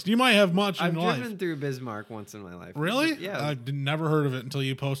Craigslist. You might have much in life. I've driven through Bismarck once in my life. Really? Yeah. I've never heard of it until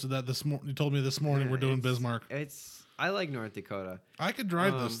you posted that this morning. You told me this morning we're doing Bismarck. I like North Dakota. I could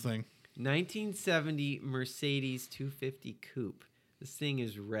drive this thing. 1970 Mercedes 250 Coupe. This thing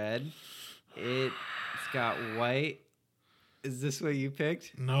is red. It's got white. Is this what you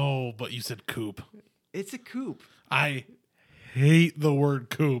picked? No, but you said coupe. It's a coupe. I hate the word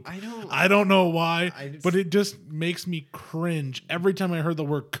coupe. I don't know why, but it just makes me cringe every time I heard the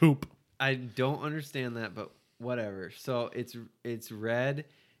word coupe. I don't understand that, but whatever. So it's red.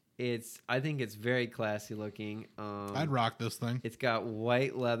 I think it's very classy looking. I'd rock this thing. It's got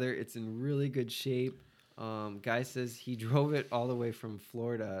white leather. It's in really good shape. Guy says he drove it all the way from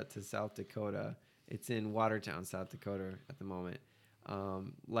Florida to South Dakota. It's in Watertown, South Dakota at the moment.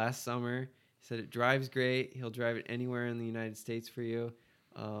 Last summer, he said it drives great. He'll drive it anywhere in the United States for you.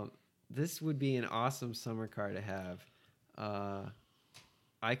 This would be an awesome summer car to have.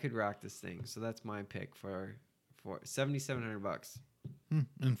 I could rock this thing. So that's my pick for $7,700.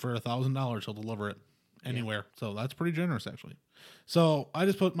 And for $1,000, he'll deliver it anywhere. So that's pretty generous, actually. So I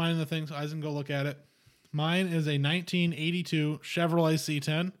just put mine in the thing so I can go look at it. Mine is a 1982 Chevrolet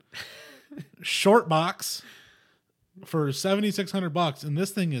C10 short box for $7,600, and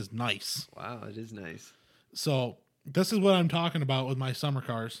this thing is nice. Wow, it is nice. So this is what I'm talking about with my summer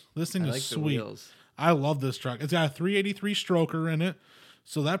cars. This thing is sweet. The wheels. I love this truck. It's got a 383 stroker in it,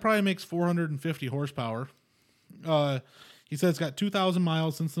 so that probably makes 450 horsepower. He said it's got 2,000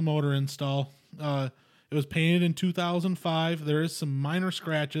 miles since the motor install. It was painted in 2005. There is some minor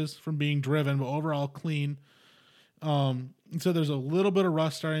scratches from being driven, but overall clean. So there's a little bit of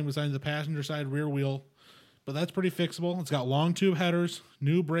rust starting beside the passenger side rear wheel, but that's pretty fixable. It's got long tube headers,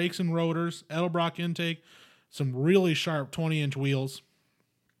 new brakes and rotors, Edelbrock intake, some really sharp 20-inch wheels.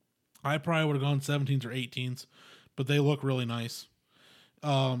 I probably would have gone 17s or 18s, but they look really nice.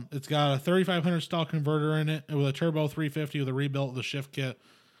 It's got a 3500 stall converter in it with a turbo 350 with a rebuilt the shift kit.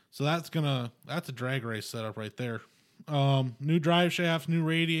 So that's a drag race setup right there. New drive shafts, new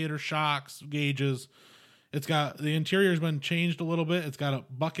radiator, shocks, gauges. It's got the interior's been changed a little bit. It's got a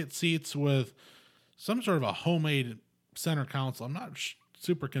bucket seats with some sort of a homemade center console. I'm not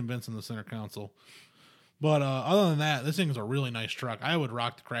super convinced in the center console. But other than that, this thing is a really nice truck. I would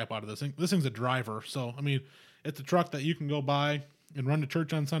rock the crap out of this thing. This thing's a driver. So, I mean, it's a truck that you can go buy and run to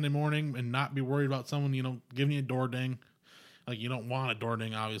church on Sunday morning and not be worried about someone, giving you a door ding. Like, you don't want a door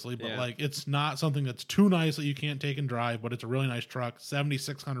ding, obviously. But, like, it's not something that's too nice that you can't take and drive. But it's a really nice truck.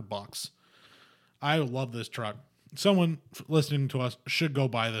 $7,600. I love this truck. Someone listening to us should go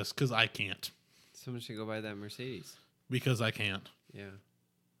buy this because I can't. Someone should go buy that Mercedes. Because I can't. Yeah.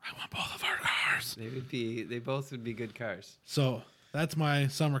 I want both of our cars. They both would be good cars. So that's my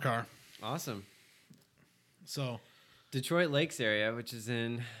summer car. Awesome. So Detroit Lakes area, which is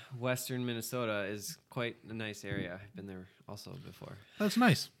in western Minnesota, is quite a nice area. I've been there also before. That's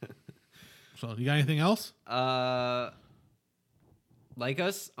nice. So you got anything else? Like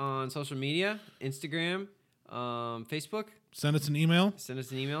us on social media, Instagram, Facebook. Send us an email.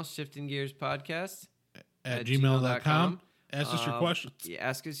 shiftinggearspodcast at gmail.com. Ask us your questions.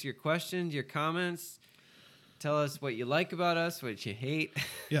 Ask us your questions, your comments. Tell us what you like about us, what you hate.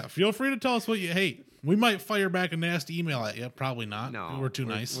 Yeah, feel free to tell us what you hate. We might fire back a nasty email at you. Probably not. No, we're too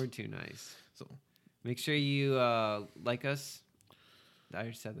nice. We're too nice. So make sure you like us. I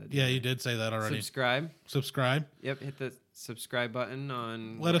already said that. Yeah, you did say that already. Subscribe. Yep, hit the subscribe button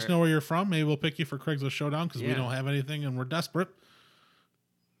on. Let us know where you're from. Maybe we'll pick you for Craigslist Showdown because we don't have anything and we're desperate.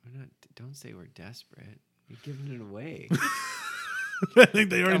 Don't say we're desperate. You're giving it away. I think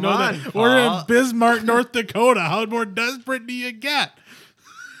they already know that. Paul. We're in Bismarck, North Dakota. How more desperate do you get?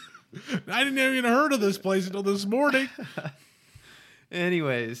 I didn't even heard of this place until this morning.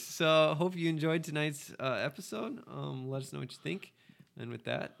 Anyways, so hope you enjoyed tonight's episode. Let us know what you think. And with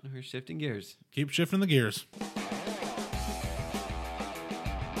that, we're shifting gears. Keep shifting the gears.